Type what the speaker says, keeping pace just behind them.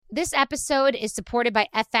This episode is supported by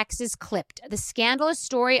FX's Clipped, the scandalous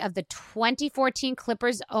story of the 2014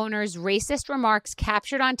 Clippers owner's racist remarks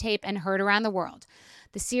captured on tape and heard around the world.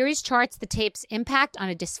 The series charts the tape's impact on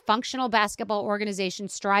a dysfunctional basketball organization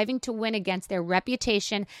striving to win against their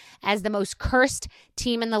reputation as the most cursed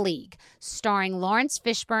team in the league, starring Lawrence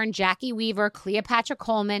Fishburne, Jackie Weaver, Cleopatra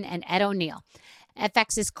Coleman, and Ed O'Neill.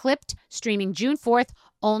 FX's Clipped, streaming June 4th,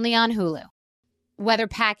 only on Hulu. Whether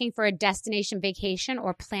packing for a destination vacation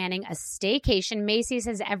or planning a staycation, Macy's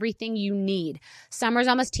has everything you need. Summer's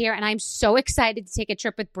almost here, and I'm so excited to take a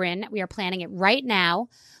trip with Bryn. We are planning it right now.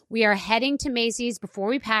 We are heading to Macy's before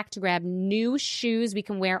we pack to grab new shoes we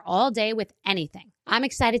can wear all day with anything. I'm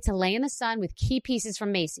excited to lay in the sun with key pieces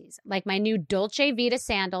from Macy's, like my new Dolce Vita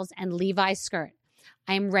sandals and Levi's skirt.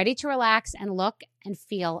 I am ready to relax and look and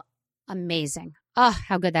feel amazing. Oh,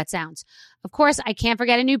 how good that sounds. Of course, I can't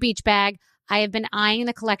forget a new beach bag. I have been eyeing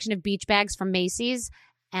the collection of beach bags from Macy's,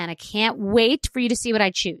 and I can't wait for you to see what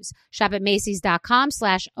I choose. Shop at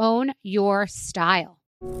Macy's.com/ownyourstyle.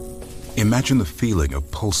 Imagine the feeling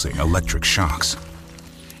of pulsing electric shocks.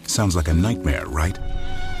 Sounds like a nightmare, right?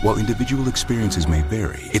 While individual experiences may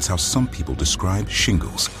vary, it's how some people describe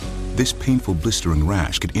shingles. This painful blistering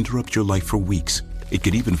rash could interrupt your life for weeks. It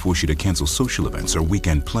could even force you to cancel social events or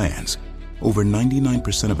weekend plans. Over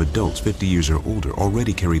 99% of adults 50 years or older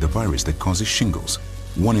already carry the virus that causes shingles.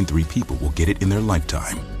 1 in 3 people will get it in their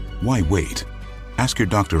lifetime. Why wait? Ask your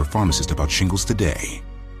doctor or pharmacist about shingles today.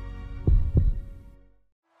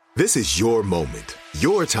 This is your moment,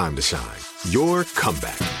 your time to shine, your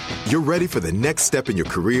comeback. You're ready for the next step in your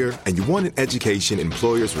career, and you want an education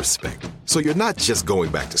employers respect. So you're not just going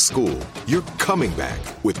back to school, you're coming back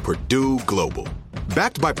with Purdue Global.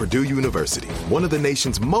 Backed by Purdue University, one of the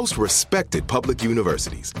nation's most respected public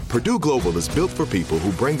universities, Purdue Global is built for people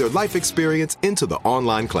who bring their life experience into the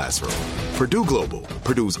online classroom. Purdue Global,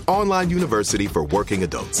 Purdue's online university for working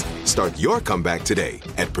adults. Start your comeback today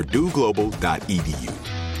at purdueglobal.edu.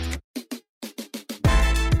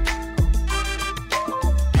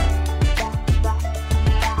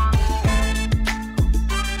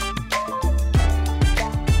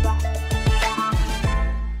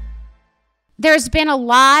 There's been a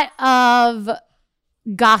lot of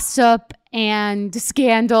gossip and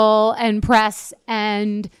scandal and press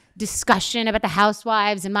and discussion about the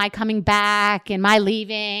housewives and my coming back and my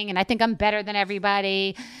leaving, and I think I'm better than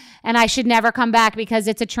everybody and I should never come back because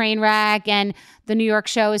it's a train wreck and the New York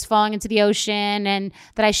show is falling into the ocean, and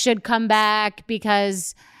that I should come back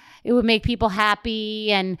because it would make people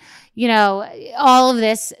happy and, you know, all of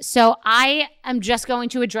this. So I am just going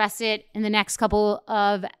to address it in the next couple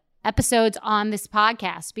of episodes on this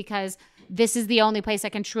podcast, because this is the only place I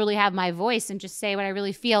can truly have my voice and just say what I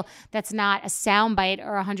really feel. That's not a soundbite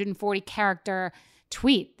or a 140 character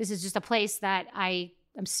tweet. This is just a place that I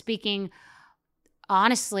am speaking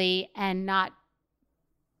honestly and not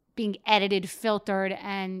being edited, filtered,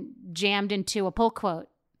 and jammed into a pull quote.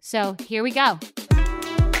 So here we go.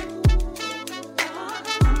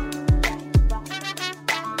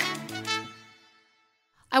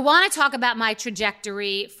 I want to talk about my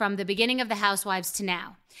trajectory from the beginning of The Housewives to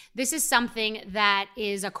now. This is something that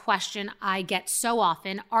is a question I get so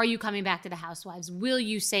often. Are you coming back to The Housewives? Will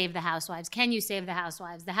you save The Housewives? Can you save The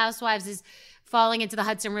Housewives? The Housewives is falling into the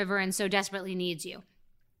Hudson River and so desperately needs you.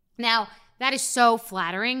 Now, that is so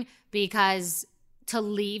flattering, because to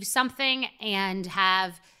leave something and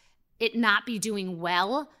have it not be doing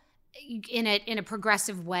well in a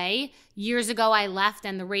progressive way. Years ago, I left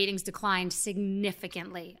and the ratings declined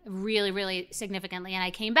significantly, really, really significantly. And I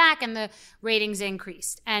came back and the ratings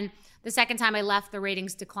increased. And the second time I left, the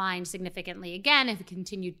ratings declined significantly again. If it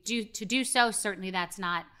continued to do so, certainly that's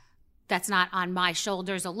not on my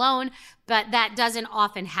shoulders alone. But that doesn't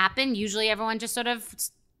often happen. Usually everyone just sort of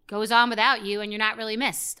goes on without you and you're not really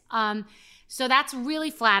missed. So that's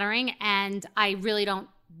really flattering. And I really don't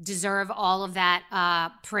deserve all of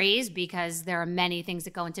that praise, because there are many things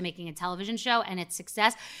that go into making a television show and its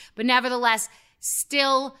success. But nevertheless,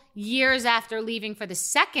 still years after leaving for the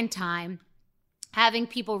second time, having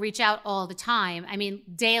people reach out all the time, I mean,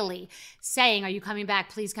 daily, saying, are you coming back?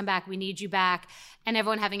 Please come back. We need you back. And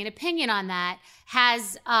everyone having an opinion on that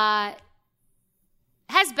has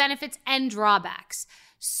benefits and drawbacks.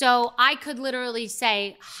 So I could literally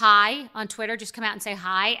say hi on Twitter, just come out and say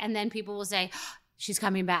hi, and then people will say, she's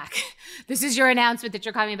coming back. This is your announcement that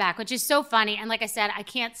you're coming back, which is so funny. And like I said, I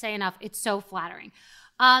can't say enough. It's so flattering.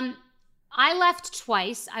 I left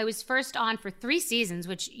twice. I was first on for 3 seasons,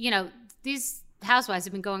 which, you know, these Housewives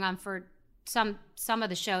have been going on for some of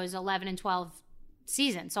the shows, 11 and 12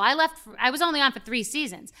 season. So I was only on for 3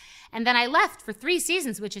 seasons. And then I left for 3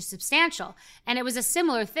 seasons, which is substantial. And it was a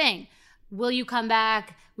similar thing. Will you come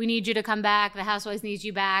back? We need you to come back. The Housewives needs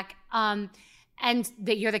you back. And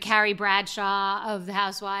that you're the Carrie Bradshaw of the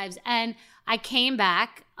Housewives. And I came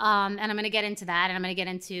back, and I'm going to get into that, and I'm going to get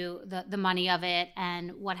into the money of it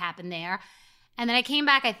and what happened there. And then I came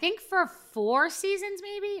back, I think, for 4 seasons,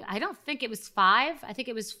 maybe. I don't think it was 5. I think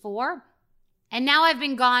it was 4. And now I've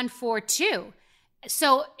been gone for 2.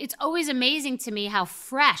 So it's always amazing to me how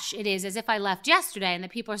fresh it is, as if I left yesterday, and that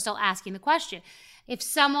people are still asking the question. If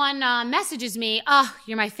someone messages me, oh,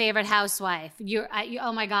 you're my favorite housewife.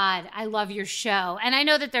 Oh my God, I love your show. And I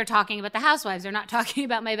know that they're talking about the Housewives. They're not talking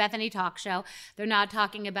about my Bethany talk show. They're not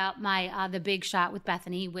talking about my The Big Shot with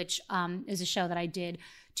Bethany, which is a show that I did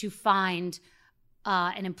to find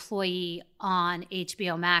an employee on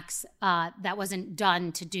HBO Max that wasn't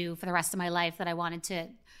done to do for the rest of my life, that I wanted to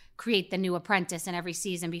create the new Apprentice and every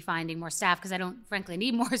season be finding more staff, because I don't frankly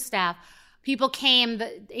need more staff.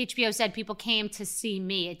 HBO said people came to see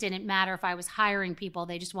me. It didn't matter if I was hiring people.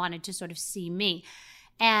 They just wanted to sort of see me.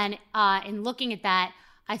 And in looking at that,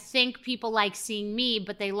 I think people like seeing me,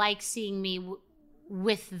 but they like seeing me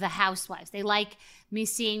with the Housewives. They like me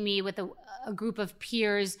seeing me with a group of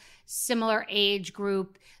peers, similar age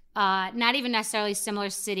group, not even necessarily similar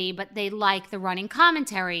city, but they like the running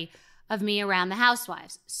commentary of me around the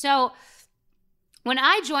Housewives. So when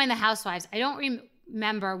I joined the Housewives, I don't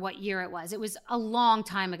remember what year it was. It was a long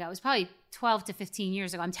time ago. It was probably 12 to 15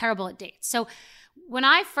 years ago. I'm terrible at dates. So when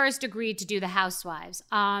I first agreed to do the Housewives,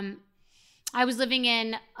 I was living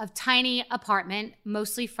in a tiny apartment,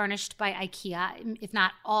 mostly furnished by IKEA, if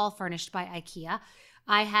not all furnished by IKEA.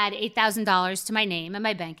 I had $8,000 to my name and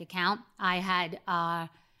my bank account. I had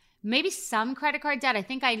maybe some credit card debt. I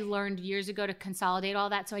think I learned years ago to consolidate all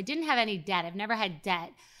that. So I didn't have any debt. I've never had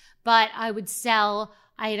debt. But I would sell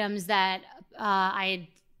items that I had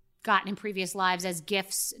gotten in previous lives as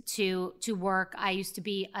gifts to work. I used to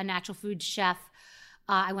be a natural food chef.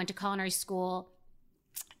 I went to culinary school,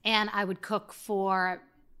 and I would cook for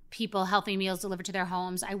people, healthy meals delivered to their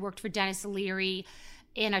homes. I worked for Dennis Leary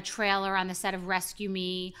in a trailer on the set of Rescue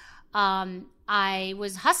Me. I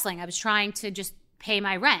was hustling. I was trying to just pay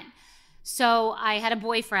my rent. So I had a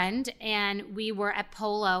boyfriend, and we were at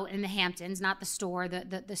Polo in the Hamptons, not the store,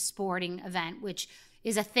 the sporting event, which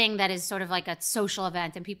is a thing that is sort of like a social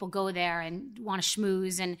event, and people go there and want to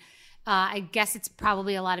schmooze. And I guess it's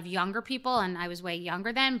probably a lot of younger people, and I was way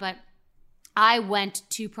younger then, but I went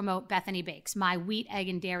to promote Bethany Bakes, my wheat, egg,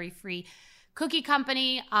 and dairy-free cookie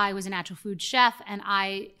company. I was a natural food chef, and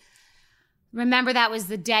I remember that was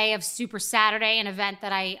the day of Super Saturday, an event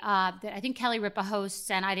that I think Kelly Ripa hosts,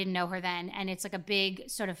 and I didn't know her then. And it's like a big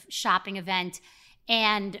sort of shopping event.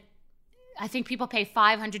 And I think people pay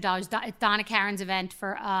 $500. Donna Karen's event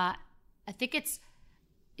for, I think it's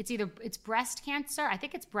breast cancer. I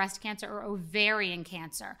think it's breast cancer or ovarian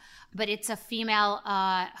cancer. But it's a female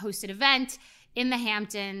hosted event in the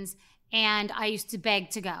Hamptons. And I used to beg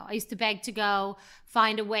to go.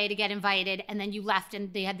 Find a way to get invited. And then you left,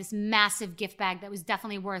 and they had this massive gift bag that was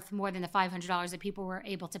definitely worth more than the $500 that people were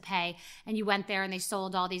able to pay. And you went there, and they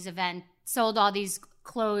sold all these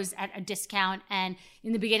clothes at a discount. And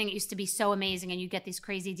in the beginning, it used to be so amazing, and you get these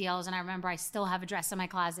crazy deals. And I remember I still have a dress in my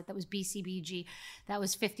closet that was BCBG that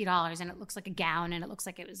was $50, and it looks like a gown, and it looks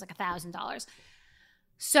like it was like $1,000.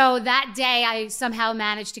 So that day, I somehow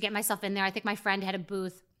managed to get myself in there. I think my friend had a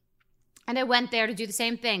booth. And I went there to do the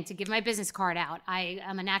same thing, to give my business card out. I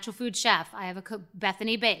am a natural food chef. I have a cook,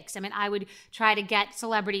 Bethany Bakes. I mean, I would try to get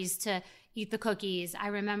celebrities to eat the cookies. I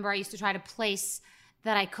remember I used to try to place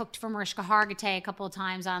that I cooked for Mariska Hargitay a couple of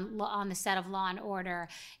times on the set of Law and Order,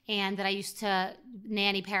 and that I used to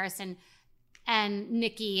nanny Paris and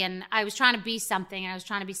Nikki, and I was trying to be something, and I was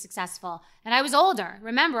trying to be successful. And I was older.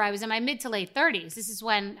 Remember, I was in my mid to late 30s. This is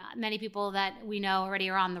when many people that we know already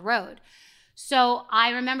are on the road. So I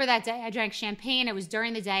remember that day I drank champagne. It was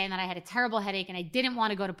during the day, and then I had a terrible headache, and I didn't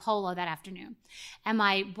want to go to Polo that afternoon. And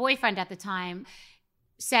my boyfriend at the time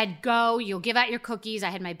said, go, you'll give out your cookies. I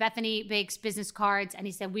had my Bethany Bakes business cards, and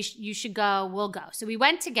he said, you should go, we'll go. So we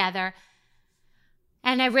went together,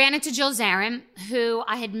 and I ran into Jill Zarin, who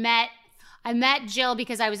I had met. I met Jill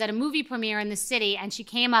because I was at a movie premiere in the city, and she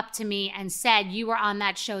came up to me and said, you were on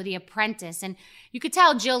that show, The Apprentice. And you could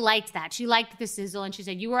tell Jill liked that. She liked the sizzle, and she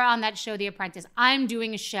said, you were on that show, The Apprentice. I'm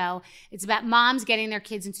doing a show. It's about moms getting their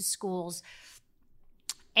kids into schools,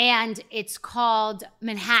 and it's called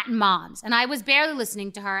Manhattan Moms. And I was barely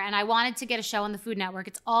listening to her, and I wanted to get a show on the Food Network.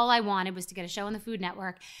 It's all I wanted, was to get a show on the Food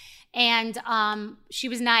Network. And she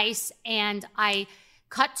was nice, and I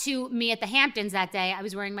Cut to me at the Hamptons that day. I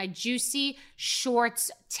was wearing my juicy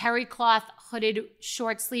shorts, terry cloth, hooded,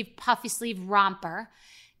 short sleeve, puffy sleeve romper,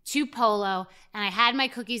 to polo, and I had my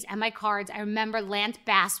cookies and my cards. I remember Lance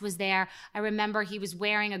Bass was there. I remember he was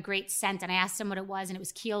wearing a great scent, and I asked him what it was, and it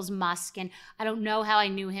was Kiehl's Musk, and I don't know how I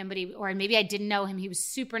knew him, but or maybe I didn't know him. He was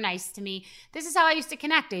super nice to me. This is how I used to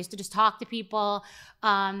connect. I used to just talk to people.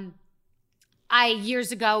 I,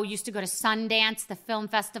 years ago, used to go to Sundance, the film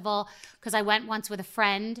festival, because I went once with a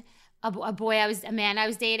friend, a man I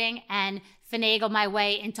was dating, and finagled my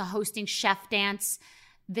way into hosting Chef Dance,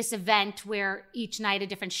 this event where each night a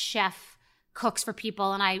different chef cooks for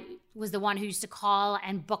people. And I was the one who used to call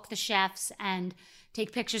and book the chefs and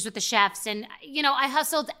take pictures with the chefs. And, I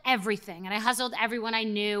hustled everything. And I hustled everyone I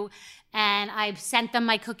knew. And I sent them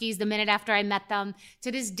my cookies the minute after I met them.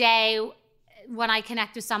 To this day, when I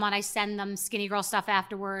connect with someone, I send them Skinny Girl stuff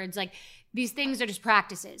afterwards. Like, these things are just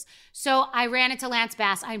practices. So I ran into Lance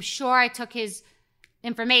Bass. I'm sure I took his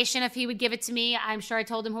information if he would give it to me. I'm sure I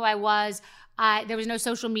told him who I was. There was no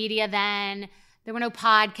social media then. There were no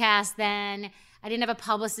podcasts then. I didn't have a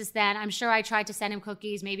publicist then. I'm sure I tried to send him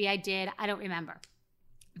cookies. Maybe I did. I don't remember.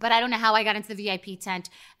 But I don't know how I got into the VIP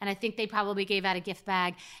tent. And I think they probably gave out a gift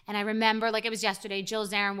bag. And I remember, like it was yesterday, Jill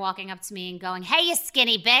Zarin walking up to me and going, "Hey, you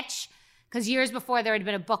skinny bitch." Because years before, there had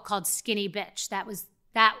been a book called Skinny Bitch. That was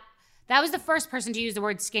the first person to use the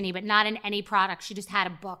word skinny, but not in any product. She just had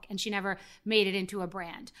a book, and she never made it into a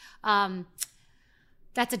brand.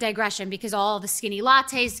 That's a digression, because all the skinny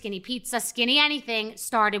lattes, skinny pizza, skinny anything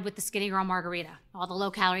started with the Skinny Girl Margarita. All the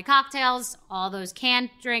low-calorie cocktails, all those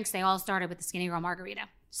canned drinks, they all started with the Skinny Girl Margarita.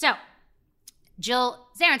 So Jill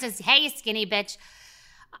Zarin says, "Hey, you skinny bitch.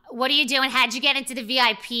 What are you doing? How'd you get into the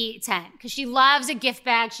VIP tent?" Because she loves a gift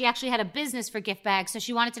bag. She actually had a business for gift bags, so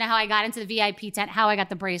she wanted to know how I got into the VIP tent, how I got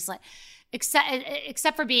the bracelet.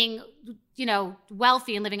 Except for being,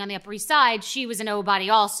 wealthy and living on the Upper East Side, she was a nobody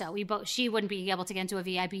also. She wouldn't be able to get into a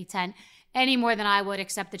VIP tent any more than I would,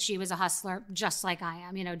 except that she was a hustler just like I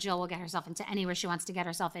am. Jill will get herself into anywhere she wants to get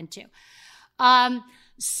herself into.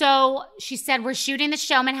 So she said, "We're shooting the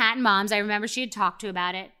show Manhattan Moms." I remember she had talked to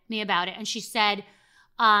me about it, and she said,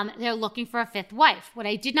 they're looking for a fifth wife. What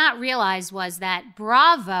I did not realize was that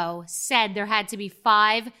Bravo said there had to be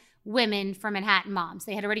 5 women for Manhattan Moms.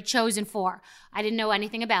 They had already chosen 4. I didn't know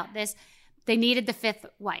anything about this. They needed the 5th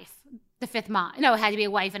wife, the 5th mom. No, it had to be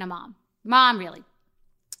a wife and a mom. Mom, really.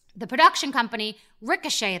 The production company,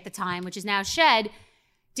 Ricochet at the time, which is now Shed,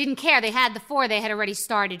 didn't care. They had the 4. They had already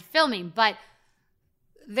started filming, but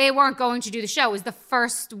they weren't going to do the show. It was the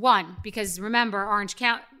first one, because remember,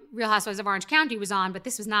 Real Housewives of Orange County was on, but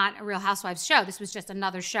this was not a Real Housewives show. This was just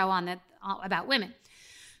another show about women.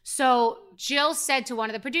 So Jill said to one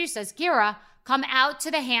of the producers, "Kira, come out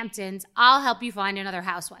to the Hamptons. I'll help you find another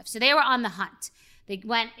housewife." So they were on the hunt. They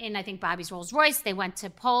went in, I think, Bobby's Rolls Royce. They went to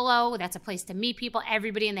Polo. That's a place to meet people.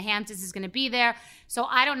 Everybody in the Hamptons is going to be there. So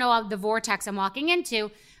I don't know the vortex I'm walking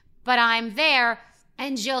into, but I'm there.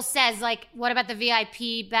 And Jill says, "What about the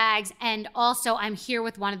VIP bags? And also, I'm here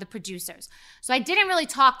with one of the producers." So I didn't really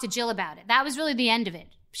talk to Jill about it. That was really the end of it.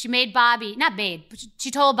 She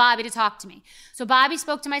she told Bobby to talk to me. So Bobby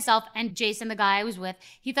spoke to myself and Jason, the guy I was with.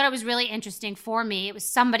 He thought it was really interesting for me. It was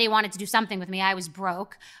somebody wanted to do something with me. I was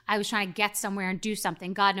broke. I was trying to get somewhere and do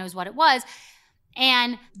something. God knows what it was.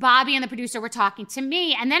 And Bobby and the producer were talking to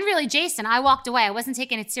me. And then really Jason, I walked away. I wasn't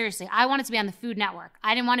taking it seriously. I wanted to be on the Food Network.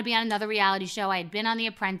 I didn't want to be on another reality show. I had been on The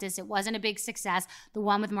Apprentice. It wasn't a big success, the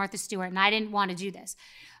one with Martha Stewart. And I didn't want to do this.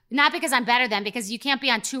 Not because I'm better than, because you can't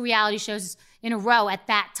be on 2 reality shows in a row at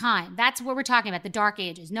that time. That's what we're talking about, the dark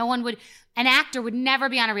ages. An actor would never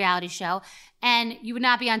be on a reality show, and you would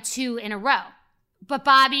not be on 2 in a row. But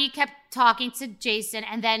Bobby kept talking to Jason,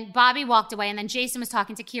 and then Bobby walked away, and then Jason was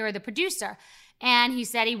talking to Kira, the producer. And he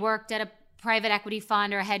said he worked at a private equity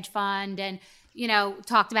fund or a hedge fund and,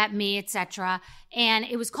 talked about me, etc. And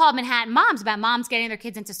it was called Manhattan Moms, about moms getting their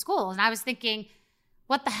kids into school. And I was thinking,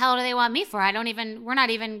 what the hell do they want me for? We're not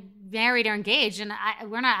even married or engaged, and I'm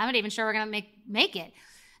not even sure we're going to make it.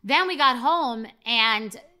 Then we got home,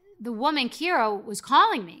 and the woman, Kira, was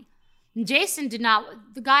calling me. And Jason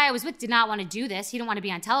the guy I was with did not want to do this. He didn't want to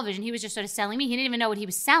be on television. He was just sort of selling me. He didn't even know what he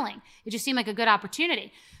was selling. It just seemed like a good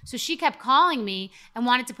opportunity. So she kept calling me and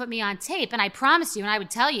wanted to put me on tape. And I promised you, and I would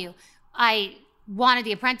tell you, I wanted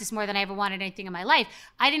The Apprentice more than I ever wanted anything in my life.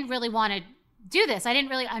 I didn't really want to do this. I didn't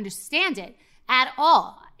really understand it at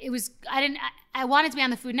all. I wanted to be on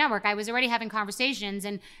the Food Network. I was already having conversations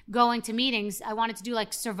and going to meetings. I wanted to do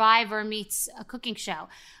Survivor meets a cooking show.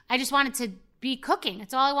 I just wanted to be cooking.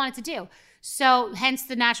 That's all I wanted to do. So hence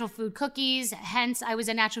the natural food cookies. Hence I was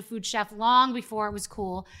a natural food chef long before it was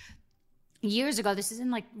cool. years ago, this is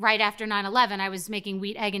in like right after 9/11, I was making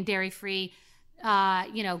wheat, egg, and dairy-free,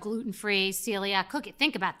 gluten-free, celiac cookie.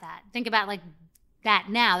 Think about that. Think about like that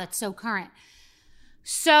now. That's so current.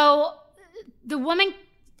 So the woman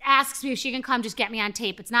asks me if she can come just get me on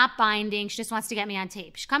tape. It's not binding. She just wants to get me on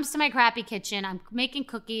tape. She comes to my crappy kitchen. I'm making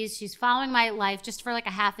cookies. She's following my life just for like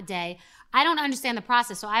a half a day. I don't understand the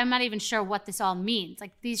process, so I'm not even sure what this all means.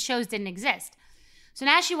 Like, these shows didn't exist. So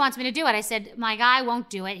now she wants me to do it. I said, my guy won't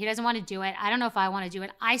do it. He doesn't want to do it. I don't know if I want to do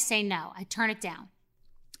it. I say no. I turn it down.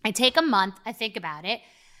 I take a month. I think about it.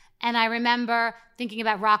 And I remember thinking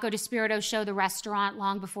about Rocco DiSpirito's show, The Restaurant,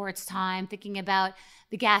 long before its time. Thinking about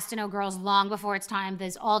the Gastineau Girls, long before its time.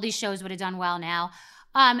 All these shows would have done well now.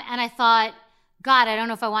 And I thought, God, I don't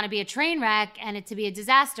know if I want to be a train wreck and it to be a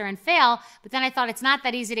disaster and fail. But then I thought it's not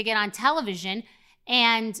that easy to get on television.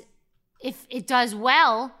 And if it does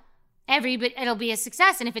well, it'll be a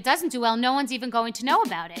success. And if it doesn't do well, no one's even going to know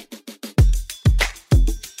about it.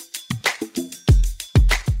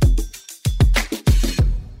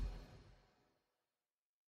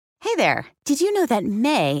 Hey there. Did you know that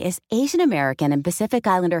May is Asian American and Pacific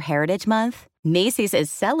Islander Heritage Month? Macy's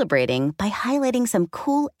is celebrating by highlighting some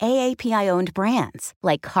cool AAPI-owned brands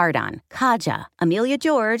like Cardon, Kaja, Amelia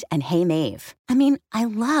George, and Hey Mave. I mean, I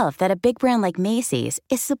love that a big brand like Macy's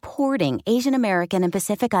is supporting Asian American and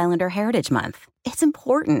Pacific Islander Heritage Month. It's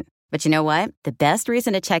important. But you know what? The best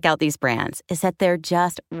reason to check out these brands is that they're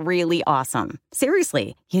just really awesome.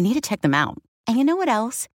 Seriously, you need to check them out. And you know what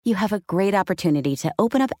else? You have a great opportunity to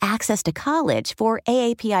open up access to college for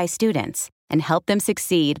AAPI students and help them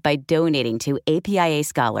succeed by donating to APIA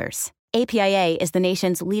Scholars. APIA is the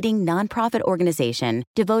nation's leading nonprofit organization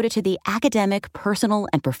devoted to the academic, personal,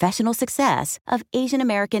 and professional success of Asian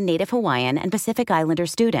American, Native Hawaiian, and Pacific Islander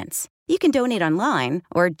students. You can donate online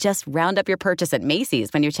or just round up your purchase at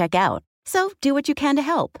Macy's when you check out. So do what you can to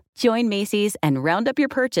help. Join Macy's and round up your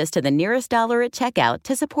purchase to the nearest dollar at checkout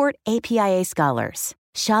to support APIA Scholars.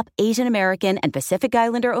 Shop Asian American and Pacific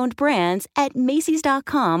Islander-owned brands at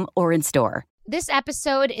Macys.com or in store. This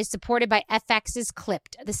episode is supported by FX's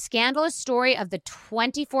Clipped, the scandalous story of the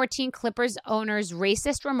 2014 Clippers owner's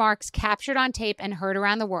racist remarks captured on tape and heard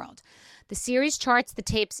around the world. The series charts the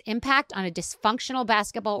tape's impact on a dysfunctional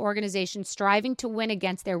basketball organization striving to win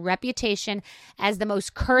against their reputation as the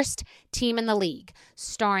most cursed team in the league,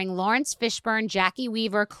 starring Lawrence Fishburne, Jackie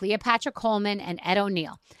Weaver, Cleopatra Coleman, and Ed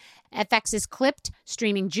O'Neill. FX is Clipped,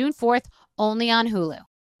 streaming June 4th, only on Hulu.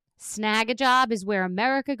 Snagajob is where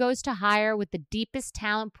America goes to hire with the deepest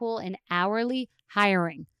talent pool in hourly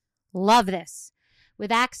hiring. Love this.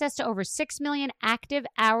 With access to over 6 million active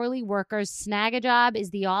hourly workers, Snagajob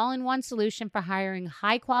is the all-in-one solution for hiring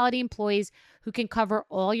high-quality employees who can cover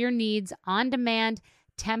all your needs on demand,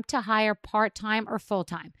 temp to hire, part-time or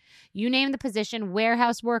full-time. You name the position: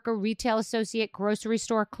 warehouse worker, retail associate, grocery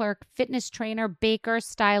store clerk, fitness trainer, baker,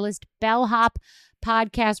 stylist, bellhop,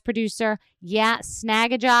 podcast producer. Yeah,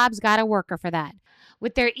 Snagajob's got a worker for that.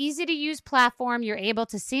 With their easy-to-use platform, you're able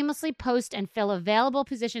to seamlessly post and fill available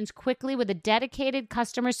positions quickly with a dedicated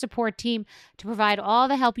customer support team to provide all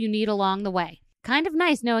the help you need along the way. Kind of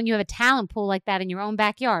nice knowing you have a talent pool like that in your own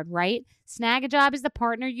backyard, right? Snagajob is the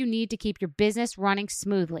partner you need to keep your business running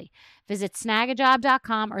smoothly. Visit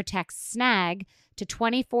snagajob.com or text SNAG to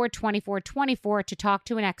 242424 to talk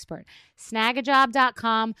to an expert.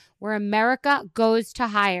 Snagajob.com, where America goes to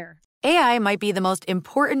hire. AI might be the most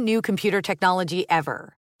important new computer technology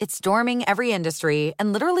ever. It's storming every industry,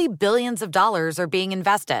 and literally billions of dollars are being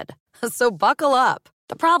invested. So buckle up.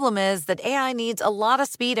 The problem is that AI needs a lot of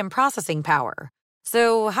speed and processing power.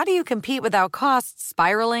 So how do you compete without costs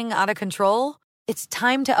spiraling out of control? It's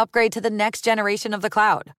time to upgrade to the next generation of the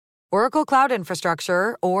cloud. Oracle Cloud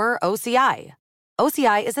Infrastructure, or OCI.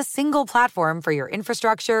 OCI is a single platform for your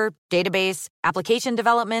infrastructure, database, application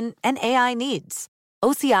development, and AI needs.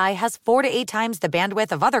 OCI has 4 to 8 times the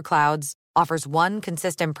bandwidth of other clouds, offers one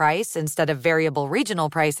consistent price instead of variable regional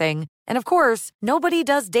pricing, and of course, nobody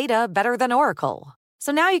does data better than Oracle.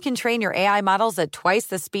 So now you can train your AI models at twice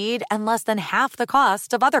the speed and less than half the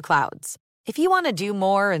cost of other clouds. If you want to do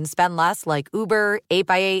more and spend less like Uber,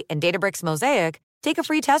 8x8, and Databricks Mosaic, take a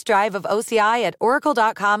free test drive of OCI at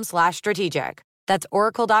oracle.com/strategic. That's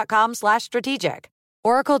oracle.com/strategic.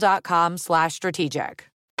 oracle.com/strategic.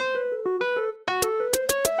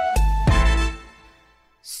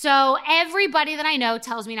 So everybody that I know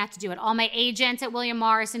tells me not to do it. All my agents at William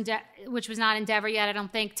Morris, which was not Endeavor yet, I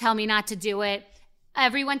don't think, tell me not to do it.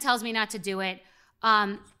 Everyone tells me not to do it.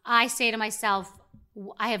 I say to myself,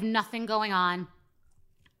 I have nothing going on.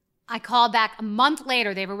 I call back a month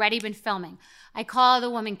later. They've already been filming. I call the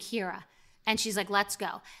woman, Kira, and she's like, let's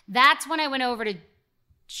go. That's when I went over to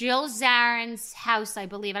Jill Zarin's house, I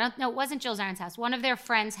believe. I don't know. It wasn't Jill Zarin's house. One of their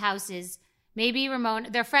friends' houses, maybe Ramona,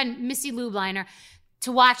 their friend Missy Lubliner,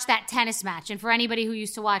 to watch that tennis match. And for anybody who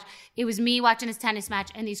used to watch, it was me watching this tennis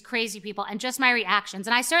match and these crazy people and just my reactions.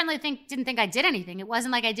 And I certainly didn't think I did anything. It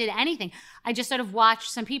wasn't like I did anything. I just sort of watched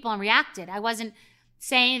some people and reacted. I wasn't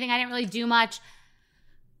saying anything. I didn't really do much.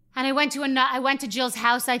 And I went to Jill's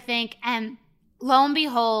house, I think, and lo and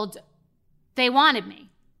behold, they wanted me.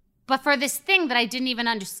 But for this thing that I didn't even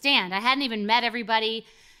understand, I hadn't even met everybody,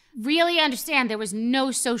 really understand there was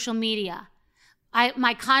no social media.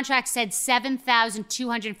 My contract said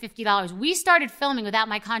 $7,250. We started filming without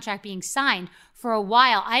my contract being signed for a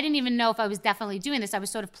while. I didn't even know if I was definitely doing this. I was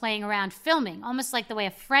sort of playing around filming, almost like the way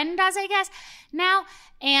a friend does, I guess, now.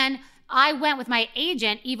 And I went with my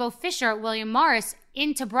agent, Evo Fisher at William Morris,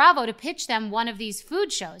 into Bravo to pitch them one of these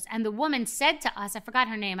food shows. And the woman said to us, I forgot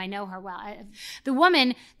her name, I know her well. The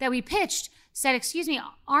woman that we pitched said, excuse me,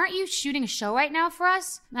 aren't you shooting a show right now for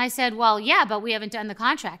us? And I said, well, yeah, but we haven't done the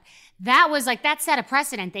contract. That set a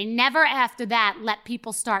precedent. They never after that let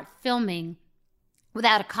people start filming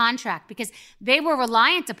without a contract because they were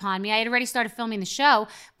reliant upon me. I had already started filming the show,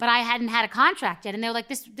 but I hadn't had a contract yet. And they were like,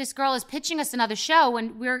 this girl is pitching us another show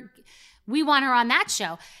and we want her on that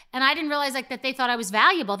show. And I didn't realize that they thought I was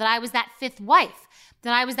valuable, that I was that fifth wife,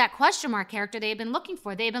 that I was that question mark character they had been looking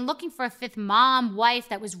for. They had been looking for a fifth mom, wife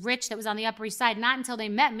that was rich, that was on the Upper East Side. Not until they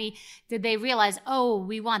met me did they realize, oh,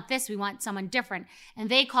 we want this, we want someone different. And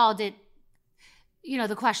they called it,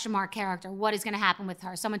 the question mark character. What is going to happen with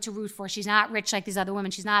her? Someone to root for. She's not rich like these other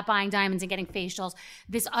women. She's not buying diamonds and getting facials.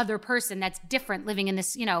 This other person that's different, living in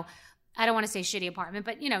this, I don't want to say shitty apartment,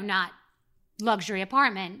 but, not luxury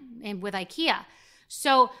apartment with IKEA.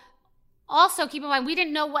 So also keep in mind, we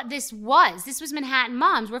didn't know what this was. This was Manhattan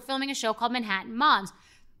Moms. We're filming a show called Manhattan Moms.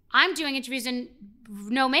 I'm doing interviews in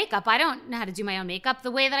no makeup. I don't know how to do my own makeup.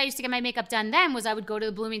 The way that I used to get my makeup done then was I would go to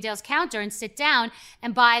the Bloomingdale's counter and sit down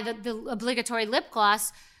and buy the obligatory lip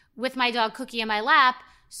gloss with my dog Cookie in my lap.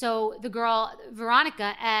 So the girl,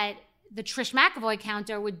 Veronica, at the Trish McEvoy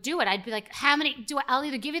counter would do it. I'd be like, I'll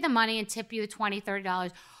either give you the money and tip you the $20,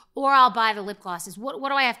 $30, or I'll buy the lip glosses. What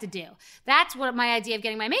do I have to do? That's what my idea of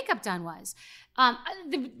getting my makeup done was.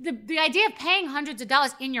 The idea of paying hundreds of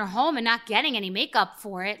dollars in your home and not getting any makeup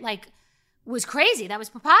for it, was crazy. That was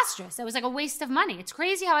preposterous. That was like a waste of money. It's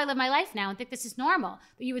crazy how I live my life now and think this is normal,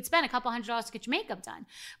 that you would spend a couple $100s to get your makeup done.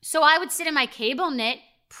 So I would sit in my cable knit,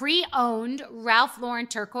 pre-owned Ralph Lauren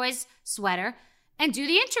turquoise sweater and do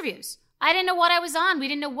the interviews. I didn't know what I was on. We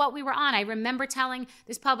didn't know what we were on. I remember telling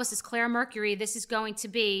this publicist, Claire Mercury, there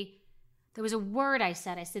was a word I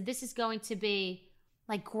said. I said, this is going to be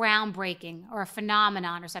like groundbreaking or a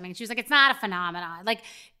phenomenon or something. And she was like, it's not a phenomenon.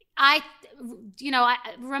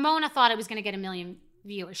 Ramona thought it was going to get 1 million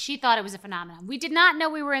viewers. She thought it was a phenomenon. We did not know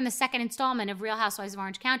we were in the second installment of Real Housewives of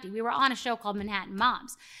Orange County. We were on a show called Manhattan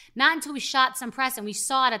Moms. Not until we shot some press and we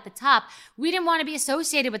saw it at the top, we didn't want to be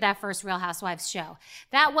associated with that first Real Housewives show.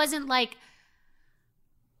 That wasn't what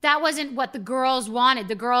the girls wanted.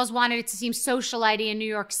 The girls wanted it to seem socialite in New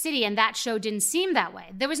York City, and that show didn't seem that way.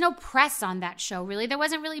 There was no press on that show, really. There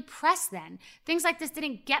wasn't really press then. Things like this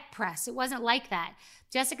didn't get press. It wasn't like that.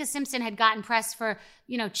 Jessica Simpson had gotten press for,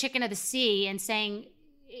 Chicken of the Sea and saying,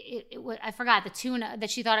 I forgot, the tuna, that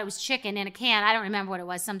she thought it was chicken in a can. I don't remember what it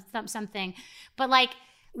was, something. But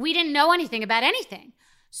we didn't know anything about anything.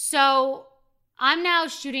 So I'm now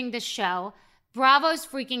shooting this show. Bravo's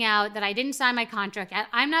freaking out that I didn't sign my contract.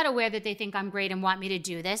 I'm not aware that they think I'm great and want me to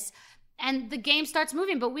do this. And the game starts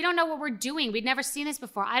moving, but we don't know what we're doing. We'd never seen this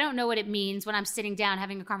before. I don't know what it means when I'm sitting down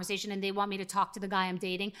having a conversation and they want me to talk to the guy I'm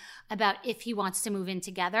dating about if he wants to move in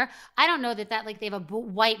together. I don't know that they have a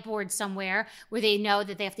whiteboard somewhere where they know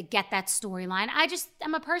that they have to get that storyline.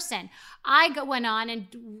 I'm a person. Went on and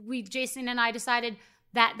Jason and I decided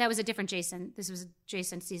that was a different Jason. This was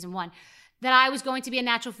Jason season 1. That I was going to be a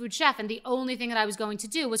natural food chef, and the only thing that I was going to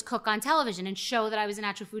do was cook on television and show that I was a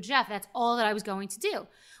natural food chef. That's all that I was going to do.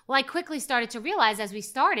 Well, I quickly started to realize as we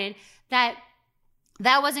started that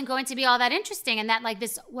wasn't going to be all that interesting, and that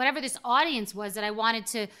whatever this audience was that I wanted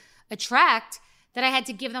to attract, that I had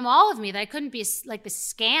to give them all of me, that I couldn't be like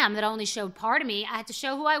this scam that only showed part of me. I had to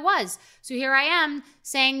show who I was. So here I am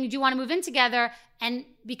saying, do you want to move in together? And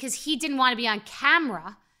because he didn't want to be on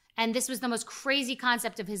camera, and this was the most crazy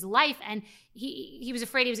concept of his life. And he was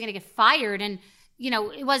afraid he was going to get fired. And,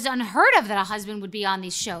 it was unheard of that a husband would be on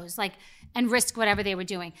these shows, and risk whatever they were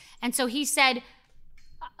doing. And so he said,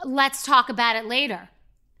 let's talk about it later.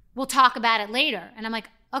 We'll talk about it later. And I'm like,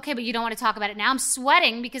 okay, but you don't want to talk about it now. I'm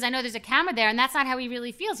sweating because I know there's a camera there, and that's not how he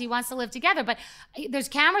really feels. He wants to live together, but there's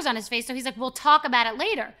cameras on his face. So he's like, we'll talk about it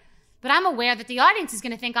later. But I'm aware that the audience is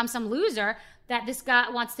going to think I'm some loser, that this guy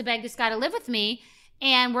wants to beg this guy to live with me,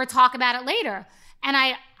 and we'll talk about it later.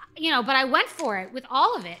 And but I went for it with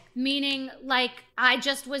all of it, meaning like I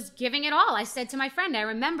just was giving it all. I said to my friend, I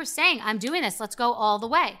remember saying, I'm doing this. Let's go all the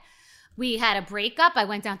way. We had a breakup. I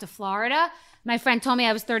went down to Florida. My friend told me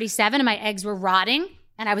I was 37 and my eggs were rotting.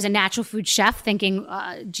 And I was a natural food chef thinking,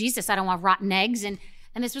 Jesus, I don't want rotten eggs. And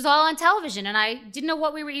this was all on television. And I didn't know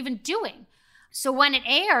what we were even doing. So when it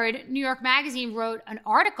aired, New York Magazine wrote an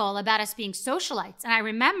article about us being socialites. And I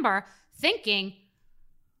remember thinking,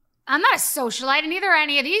 I'm not a socialite, and neither are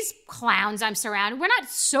any of these clowns I'm surrounded. We're not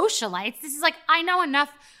socialites. This is like, I know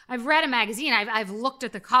enough. I've read a magazine. I've looked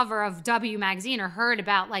at the cover of W Magazine or heard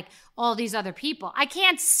about like all these other people. I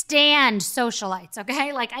can't stand socialites,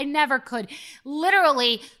 okay? Like I never could.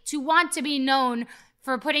 Literally, to want to be known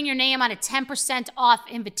for putting your name on a 10% off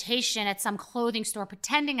invitation at some clothing store,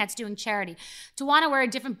 pretending that's doing charity, to want to wear a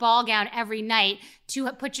different ball gown every night,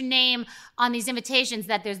 to put your name on these invitations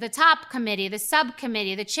that there's the top committee, the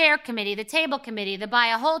subcommittee, the chair committee, the table committee, the buy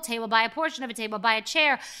a whole table, buy a portion of a table, buy a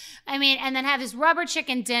chair. I mean, and then have this rubber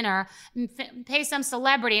chicken dinner and pay some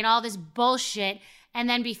celebrity and all this bullshit, and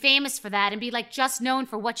then be famous for that and be like just known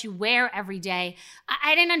for what you wear every day.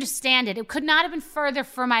 I didn't understand it. It could not have been further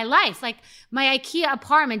from my life. Like my IKEA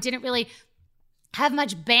apartment didn't really have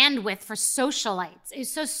much bandwidth for socialites. It's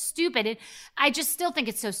so stupid. I just still think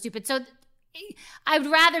it's so stupid. So I'd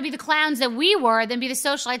rather be the clowns that we were than be the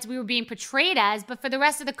socialites we were being portrayed as. But for the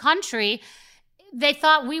rest of the country, they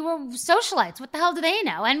thought we were socialites. What the hell do they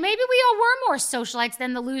know? And maybe we all were more socialites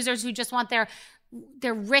than the losers who just want their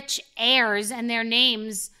rich heirs and their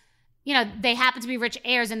names, they happen to be rich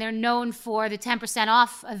heirs and they're known for the 10%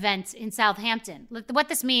 off event in Southampton. What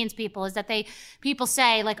this means, people, is that people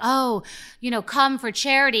say like, come for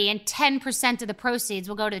charity and 10% of the proceeds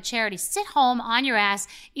will go to the charity. Sit home on your ass,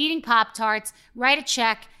 eating Pop-Tarts, write a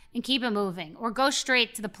check and keep it moving, or go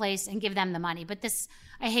straight to the place and give them the money. But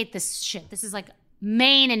I hate this shit. This is like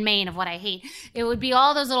main of what I hate. It would be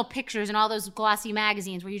all those little pictures and all those glossy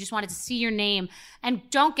magazines where you just wanted to see your name. And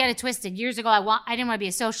don't get it twisted. Years ago, I didn't want to be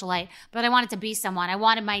a socialite, but I wanted to be someone. I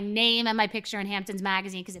wanted my name and my picture in Hamptons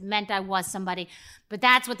magazine because it meant I was somebody. But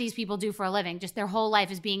that's what these people do for a living. Just their whole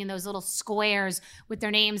life is being in those little squares with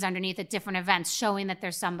their names underneath at different events, showing that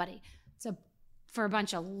they're somebody. So for a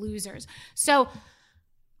bunch of losers. So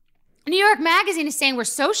New York Magazine is saying we're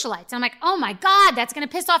socialites. And I'm like, oh my God, that's going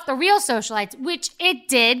to piss off the real socialites, which it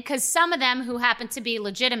did, because some of them who happen to be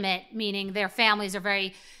legitimate, meaning their families are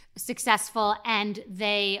very successful and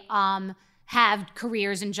they have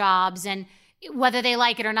careers and jobs, and whether they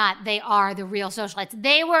like it or not, they are the real socialites.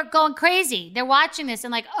 They were going crazy. They're watching this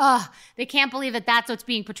and like, they can't believe that that's what's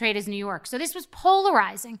being portrayed as New York. So this was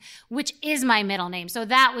polarizing, which is my middle name. So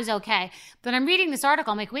that was okay. But I'm reading this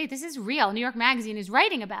article. I'm like, wait, this is real. New York Magazine is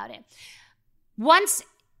writing about it. Once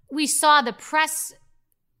we saw the press,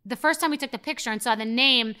 the first time we took the picture and saw the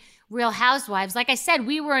name Real Housewives, like I said,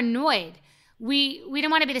 we were annoyed. We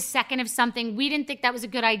didn't want to be the second of something. We didn't think that was a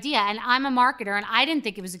good idea. And I'm a marketer, and I didn't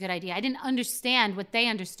think it was a good idea. I didn't understand what they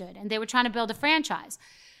understood, and they were trying to build a franchise.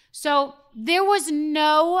 So there was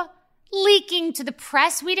no leaking to the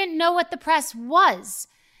press. We didn't know what the press was.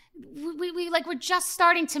 We're just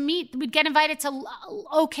starting to meet. We'd get invited to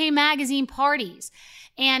OK Magazine parties.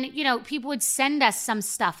 And, people would send us some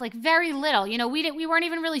stuff, like very little. We weren't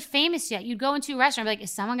even really famous yet. You'd go into a restaurant and be like,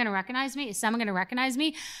 is someone going to recognize me? Is someone going to recognize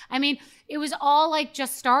me? I mean, it was all like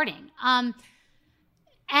just starting.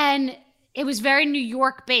 And it was very New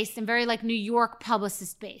York based and very like New York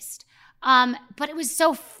publicist based. But it was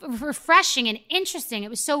so refreshing and interesting. It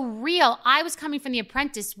was so real. I was coming from The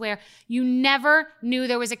Apprentice, where you never knew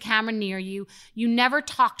there was a camera near you. You never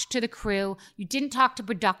talked to the crew. You didn't talk to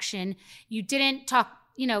production. You didn't talk,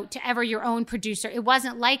 to ever your own producer. It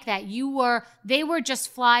wasn't like that. They were just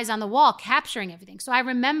flies on the wall capturing everything. So I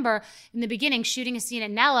remember in the beginning shooting a scene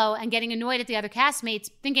at Nello and getting annoyed at the other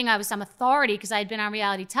castmates, thinking I was some authority because I had been on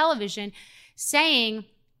reality television, saying,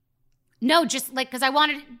 no, just like, because I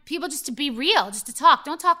wanted people just to be real, just to talk.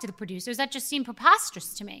 Don't talk to the producers. That just seemed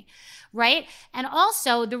preposterous to me, right? And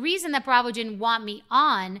also, the reason that Bravo didn't want me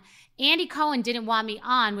on, Andy Cohen didn't want me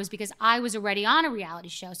on, was because I was already on a reality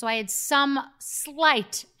show. So I had some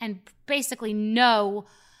slight and basically no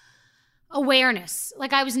awareness.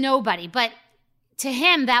 Like I was nobody. But to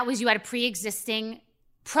him, that was, you had a pre-existing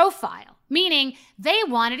profile. Meaning they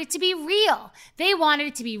wanted it to be real. They wanted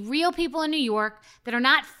it to be real people in New York that are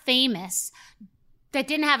not famous, that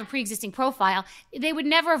didn't have a pre-existing profile. They would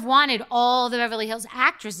never have wanted all the Beverly Hills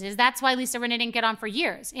actresses. That's why Lisa Rinna didn't get on for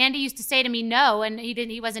years. Andy used to say to me no, and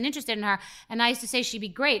he wasn't interested in her. And I used to say she'd be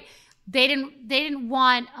great. they didn't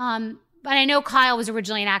want, but I know Kyle was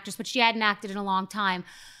originally an actress, but she hadn't acted in a long time.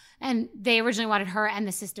 And they originally wanted her and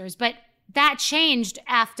the sisters. But that changed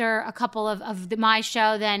after a couple of my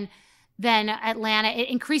show, then Atlanta. It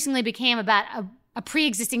increasingly became about a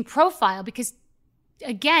pre-existing profile because,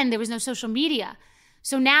 again, there was no social media.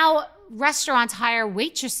 So now restaurants hire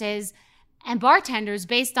waitresses and bartenders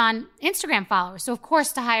based on Instagram followers. So, of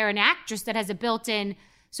course, to hire an actress that has a built-in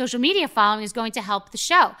social media following is going to help the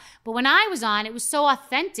show. But when I was on, it was so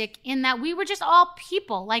authentic in that we were just all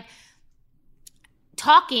people, like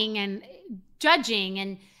talking and judging.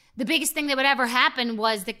 And the biggest thing that would ever happen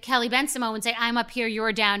was that Kelly Bensimon would say, I'm up here,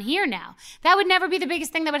 you're down here now. That would never be the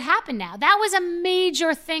biggest thing that would happen now. That was a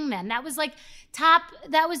major thing then. That was like top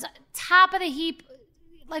of the heap,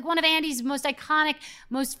 like one of Andy's most iconic,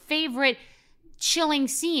 most favorite chilling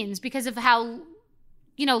scenes because of how,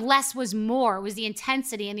 less was more. It was the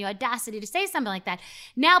intensity and the audacity to say something like that.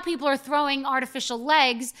 Now people are throwing artificial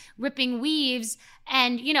legs, ripping weaves,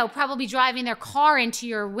 and, probably driving their car into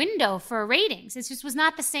your window for ratings. It just was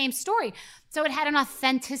not the same story. So it had an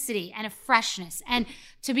authenticity and a freshness. And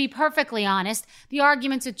to be perfectly honest, the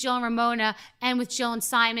arguments with Jill and Ramona and with Jill and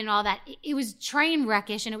Simon and all that, it was train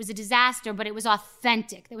wreckish and it was a disaster, but it was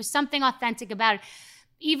authentic. There was something authentic about it.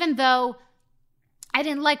 Even though I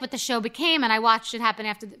didn't like what the show became, and I watched it happen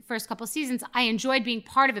after the first couple of seasons, I enjoyed being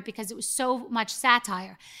part of it because it was so much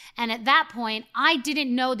satire. And at that point, I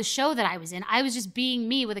didn't know the show that I was in. I was just being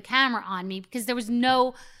me with a camera on me because there was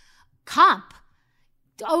no comp.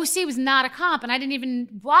 OC was not a comp, and I didn't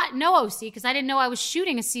even know OC because I didn't know I was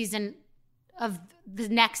shooting a season of the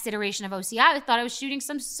next iteration of OC. I thought I was shooting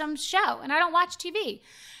some show, and I don't watch TV.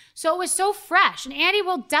 So it was so fresh. And Andy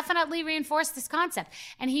will definitely reinforce this concept.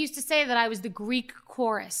 And he used to say that I was the Greek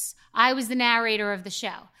chorus. I was the narrator of the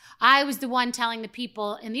show. I was the one telling the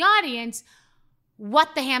people in the audience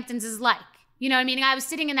what the Hamptons is like. You know what I mean? I was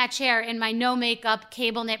sitting in that chair in my no makeup,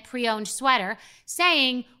 cable knit, pre-owned sweater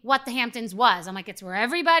saying what the Hamptons was. I'm like, it's where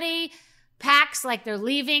everybody packs like they're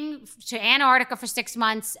leaving to Antarctica for 6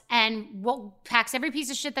 months and packs every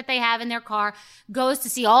piece of shit that they have in their car, goes to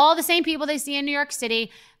see all the same people they see in New York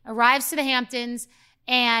City, arrives to the Hamptons,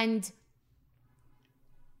 and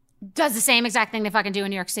does the same exact thing they fucking do in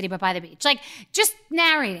New York City, but by the beach. Like, just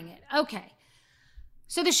narrating it. Okay.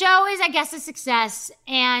 So the show is, I guess, a success,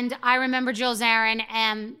 and I remember Jill Zarin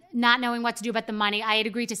and not knowing what to do about the money. I had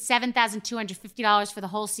agreed to $7,250 for the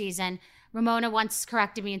whole season. Ramona once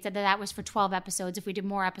corrected me and said that was for 12 episodes. If we did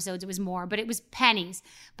more episodes, it was more, but it was pennies.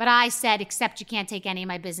 But I said, except you can't take any of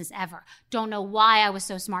my business ever. Don't know why I was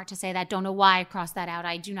so smart to say that. Don't know why I crossed that out.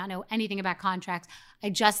 I do not know anything about contracts. I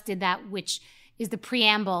just did that, which is the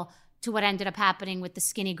preamble to what ended up happening with the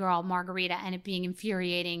skinny girl, Margarita, and it being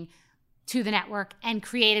infuriating to the network, and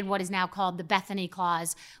created what is now called the Bethany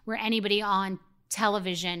Clause, where anybody on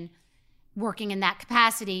television working in that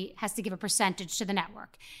capacity has to give a percentage to the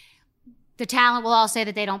network. The talent will all say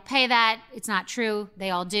that they don't pay that. It's not true. They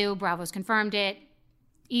all do. Bravo's confirmed it.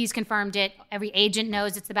 E's confirmed it. Every agent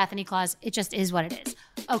knows it's the Bethany Clause. It just is what it is.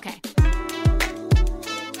 Okay.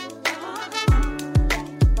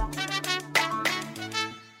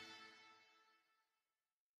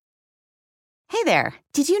 Hey there.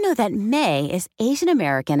 Did you know that May is Asian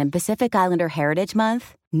American and Pacific Islander Heritage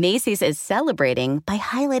Month? Macy's is celebrating by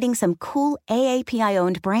highlighting some cool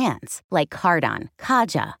AAPI-owned brands like Cardon,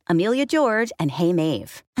 Kaja, Amelia George, and Hey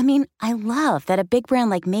Mave. I mean, I love that a big brand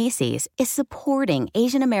like Macy's is supporting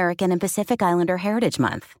Asian American and Pacific Islander Heritage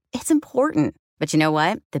Month. It's important. But you know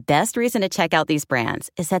what? The best reason to check out these brands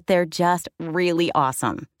is that they're just really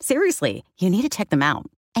awesome. Seriously, you need to check them out.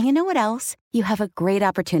 And you know what else? You have a great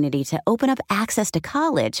opportunity to open up access to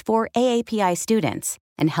college for AAPI students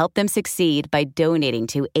and help them succeed by donating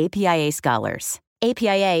to APIA Scholars.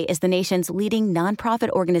 APIA is the nation's leading nonprofit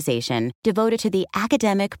organization devoted to the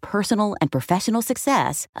academic, personal, and professional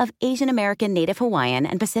success of Asian American, Native Hawaiian,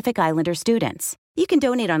 and Pacific Islander students. You can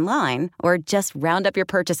donate online or just round up your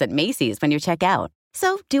purchase at Macy's when you check out.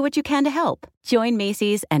 So do what you can to help. Join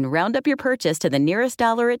Macy's and round up your purchase to the nearest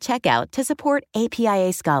dollar at checkout to support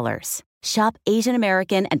APIA Scholars. Shop Asian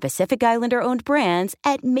American and Pacific Islander-owned brands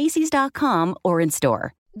at Macys.com or in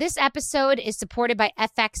store. This episode is supported by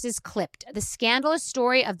FX's Clipped, the scandalous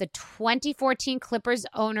story of the 2014 Clippers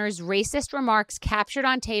owner's racist remarks captured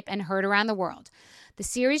on tape and heard around the world. The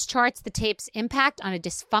series charts the tape's impact on a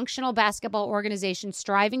dysfunctional basketball organization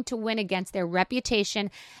striving to win against their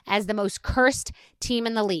reputation as the most cursed team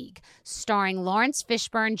in the league, starring Lawrence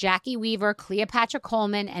Fishburne, Jackie Weaver, Cleopatra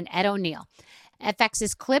Coleman, and Ed O'Neill.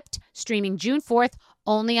 FX's Clipped, streaming June 4th,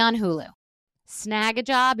 only on Hulu. Snag a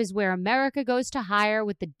Job is where America goes to hire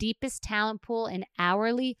with the deepest talent pool in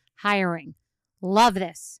hourly, hiring. Love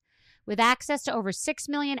this. With access to over 6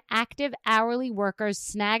 million active hourly workers,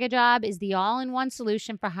 Snagajob is the all-in-one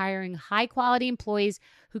solution for hiring high-quality employees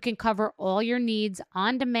who can cover all your needs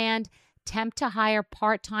on demand, temp to hire,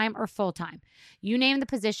 part-time or full-time. You name the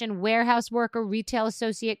position: warehouse worker, retail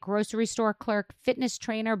associate, grocery store clerk, fitness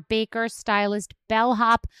trainer, baker, stylist,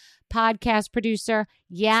 bellhop, podcast producer.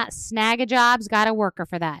 Yeah, Snagajob's got a worker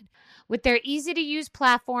for that. With their easy-to-use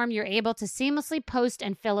platform, you're able to seamlessly post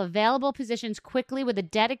and fill available positions quickly with a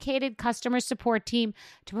dedicated customer support team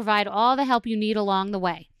to provide all the help you need along the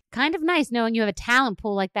way. Kind of nice knowing you have a talent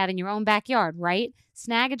pool like that in your own backyard, right?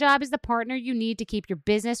 Snagajob is the partner you need to keep your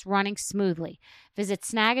business running smoothly. Visit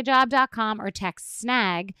snagajob.com or text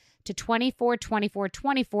SNAG to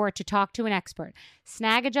 242424 to talk to an expert.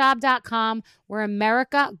 Snagajob.com, where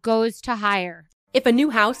America goes to hire. If a new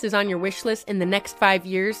house is on your wish list in the next 5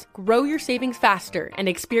 years, grow your savings faster and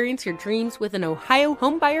experience your dreams with an Ohio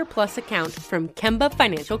Homebuyer Plus account from Kemba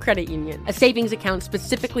Financial Credit Union. A savings account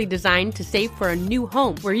specifically designed to save for a new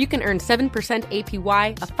home, where you can earn 7%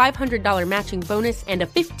 APY, a $500 matching bonus, and a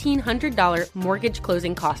 $1,500 mortgage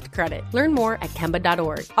closing cost credit. Learn more at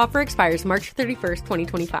Kemba.org. Offer expires March 31st,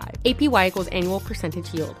 2025. APY equals annual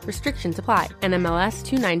percentage yield. Restrictions apply. NMLS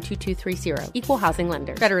 292230. Equal housing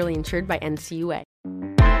lender. Federally insured by NCUA.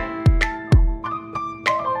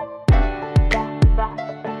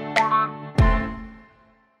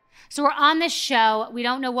 So we're on this show. We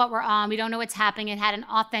don't know what we're on. We don't know what's happening. It had an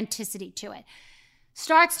authenticity to it.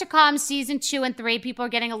 Starts to come season 2 and 3. People are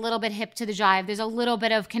getting a little bit hip to the jive. There's a little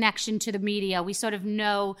bit of connection to the media. We sort of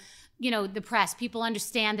know, the press. People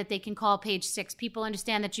understand that they can call Page Six. People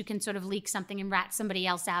understand that you can sort of leak something and rat somebody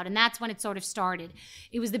else out. And that's when it sort of started.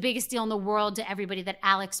 It was the biggest deal in the world to everybody that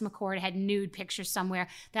Alex McCord had nude pictures somewhere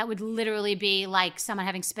that would literally be like someone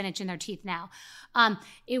having spinach in their teeth now.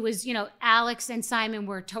 It was, Alex and Simon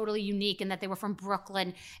were totally unique in that they were from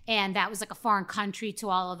Brooklyn, and that was like a foreign country to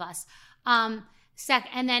all of us. What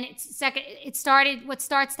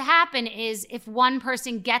starts to happen is if one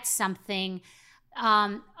person gets something,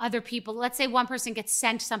 other people, let's say one person gets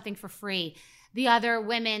sent something for free, the other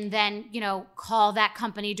women then, call that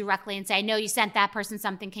company directly and say, I know you sent that person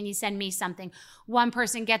something. Can you send me something? One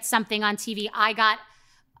person gets something on TV. I got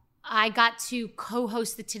to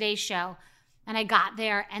co-host the Today Show, and I got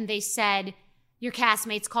there and they said, your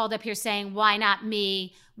castmates called up here saying, why not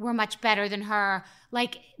me? We're much better than her.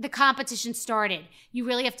 Like, the competition started. You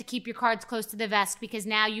really have to keep your cards close to the vest, because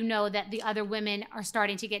now you know that the other women are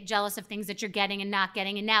starting to get jealous of things that you're getting and not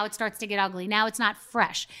getting. And now it starts to get ugly. Now it's not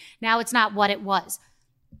fresh. Now it's not what it was.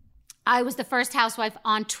 I was the first housewife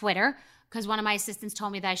on Twitter because one of my assistants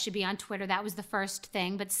told me that I should be on Twitter. That was the first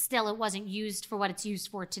thing, but still it wasn't used for what it's used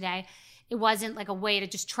for today. It wasn't like a way to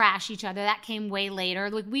just trash each other. That came way later.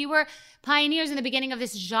 Like, we were pioneers in the beginning of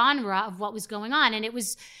this genre of what was going on, and it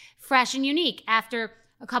was fresh and unique. After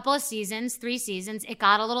a couple of seasons, 3 seasons, it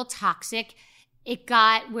got a little toxic. It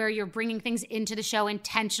got where you're bringing things into the show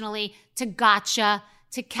intentionally to gotcha,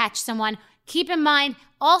 to catch someone. Keep in mind,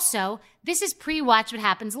 also, this is pre-Watch What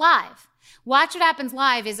Happens Live. Watch What Happens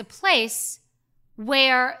Live is a place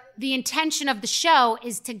where the intention of the show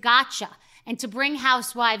is to gotcha, and to bring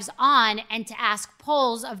housewives on and to ask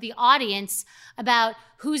polls of the audience about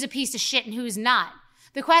who's a piece of shit and who's not.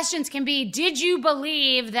 The questions can be, did you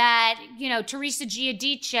believe that, Teresa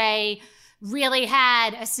Giudice really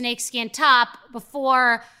had a snakeskin top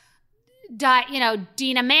before, Dina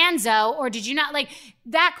Manzo, or did you not? Like,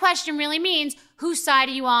 that question really means, whose side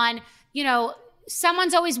are you on?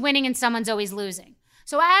 Someone's always winning and someone's always losing.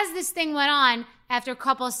 So as this thing went on, after a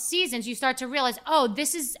couple of seasons, you start to realize, oh,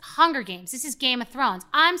 this is Hunger Games. This is Game of Thrones.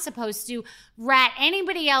 I'm supposed to rat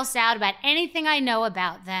anybody else out about anything I know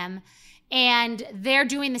about them, and they're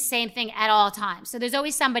doing the same thing at all times. So there's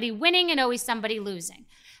always somebody winning and always somebody losing.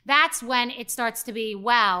 That's when it starts to be,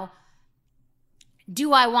 wow,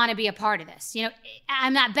 do I want to be a part of this?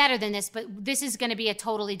 I'm not better than this, but this is going to be a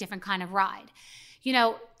totally different kind of ride.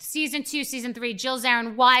 Season 2, season 3, Jill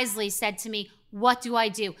Zarin wisely said to me, what do I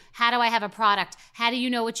do? How do I have a product? How do you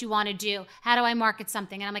know what you want to do? How do I market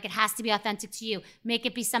something? And I'm like, it has to be authentic to you. Make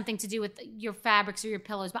it be something to do with your fabrics or your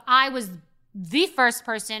pillows. But I was the first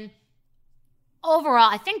person overall.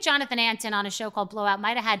 I think Jonathan Anton on a show called Blowout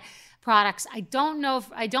might have had products. I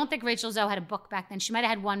don't think Rachel Zoe had a book back then. She might have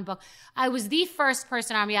had one book. I was the first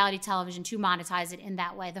person on reality television to monetize it in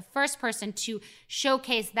that way. The first person to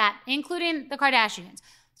showcase that, including the Kardashians,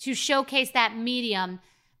 to showcase that medium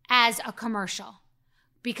as a commercial,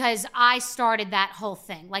 because I started that whole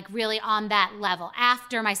thing, like really on that level.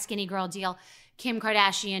 After my Skinny Girl deal, Kim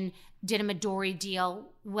Kardashian did a Midori deal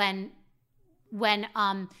when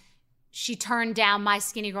she turned down my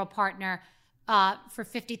Skinny Girl partner for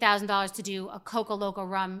 $50,000 to do a Coca Loco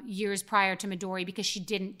rum years prior to Midori because she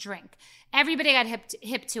didn't drink. Everybody got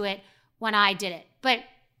hip to it when I did it, but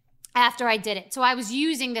after I did it. So I was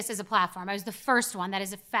using this as a platform. I was the first one, that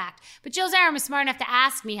is a fact. But Jill Zarin was smart enough to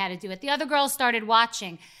ask me how to do it. The other girls started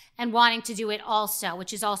watching and wanting to do it also,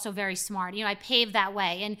 which is also very smart. I paved that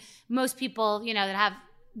way. And most people, that have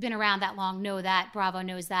been around that long know that. Bravo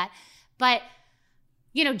knows that. But,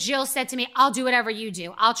 Jill said to me, I'll do whatever you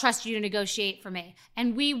do. I'll trust you to negotiate for me.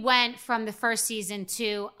 And we went from the first season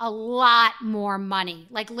to a lot more money,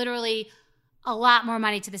 like literally a lot more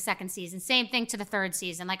money to the second season. Same thing to the third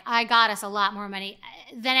season. Like I got us a lot more money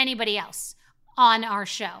than anybody else on our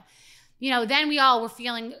show. Then we all were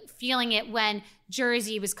feeling it when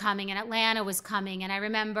Jersey was coming and Atlanta was coming. And I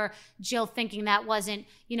remember Jill thinking that wasn't,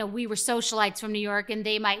 we were socialites from New York and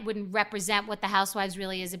they wouldn't represent what the Housewives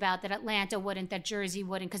really is about, that Atlanta wouldn't, that Jersey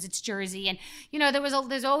wouldn't because it's Jersey. And,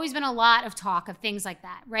 there's always been a lot of talk of things like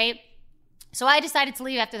that, right? So I decided to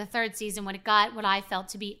leave after the third season when it got what I felt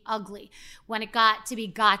to be ugly, when it got to be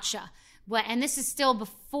gotcha. And this is still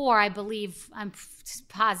before, I believe, I'm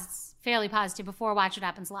fairly positive, before Watch What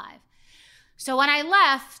Happens Live. So when I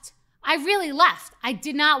left, I really left. I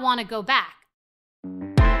did not want to go back.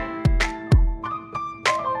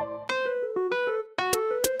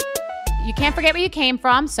 You can't forget where you came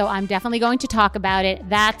from, so I'm definitely going to talk about it.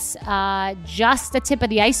 That's just the tip of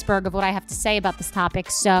the iceberg of what I have to say about this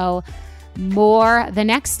topic. So more the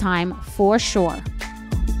next time for sure.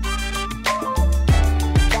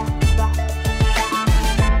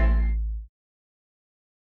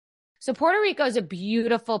 So Puerto Rico is a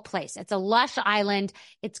beautiful place. It's a lush island.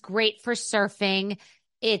 It's great for surfing.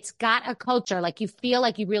 It's got a culture. Like you feel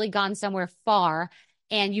like you've really gone somewhere far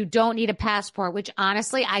and you don't need a passport, which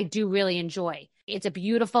honestly, I do really enjoy. It's a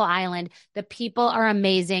beautiful island. The people are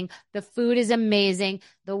amazing. The food is amazing.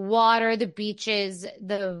 The water, the beaches,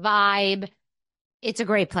 the vibe. It's a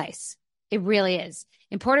great place. It really is.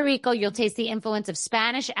 In Puerto Rico, you'll taste the influence of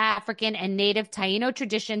Spanish, African, and native Taino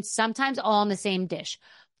traditions, sometimes all in the same dish.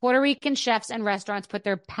 Puerto Rican chefs and restaurants put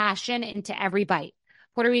their passion into every bite.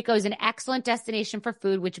 Puerto Rico is an excellent destination for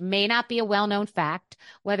food, which may not be a well-known fact.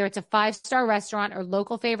 Whether it's a 5-star restaurant or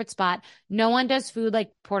local favorite spot, no one does food like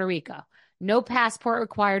Puerto Rico. No passport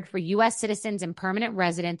required for U.S. citizens and permanent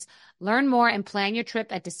residents. Learn more and plan your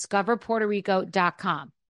trip at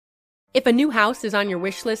discoverpuertorico.com. If a new house is on your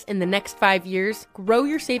wish list in the next 5 years, grow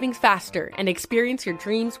your savings faster and experience your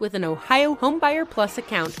dreams with an Ohio Homebuyer Plus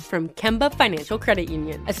account from Kemba Financial Credit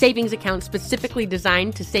Union. A savings account specifically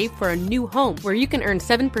designed to save for a new home where you can earn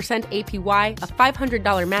 7% APY, a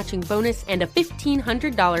 $500 matching bonus, and a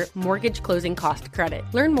 $1,500 mortgage closing cost credit.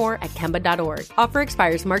 Learn more at Kemba.org. Offer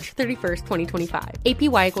expires March 31st, 2025.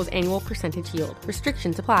 APY equals annual percentage yield.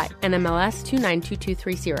 Restrictions apply. NMLS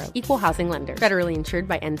 292230. Equal housing lender. Federally insured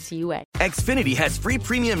by NCUA. Xfinity has free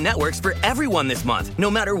premium networks for everyone this month, no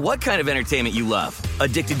matter what kind of entertainment you love.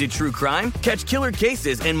 Addicted to true crime? Catch killer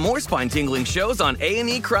cases and more spine-tingling shows on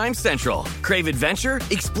A&E Crime Central. Crave adventure?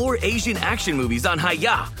 Explore Asian action movies on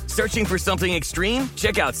Hi-Ya. Searching for something extreme?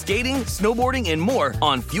 Check out skating, snowboarding, and more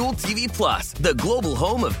on Fuel TV Plus, the global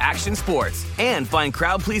home of action sports. And find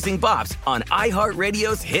crowd-pleasing bops on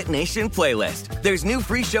iHeartRadio's Hit Nation playlist. There's new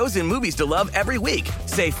free shows and movies to love every week.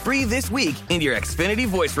 Say free this week in your Xfinity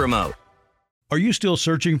voice remote. Are you still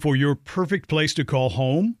searching for your perfect place to call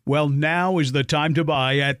home? Well, now is the time to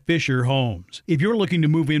buy at Fisher Homes. If you're looking to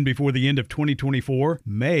move in before the end of 2024,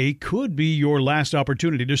 May could be your last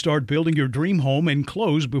opportunity to start building your dream home and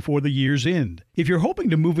close before the year's end. If you're hoping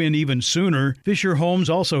to move in even sooner, Fisher Homes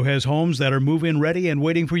also has homes that are move-in ready and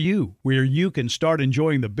waiting for you, where you can start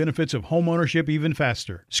enjoying the benefits of homeownership even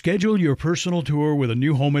faster. Schedule your personal tour with a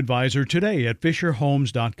new home advisor today at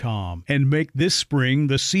FisherHomes.com and make this spring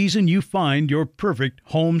the season you find your perfect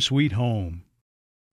home sweet home.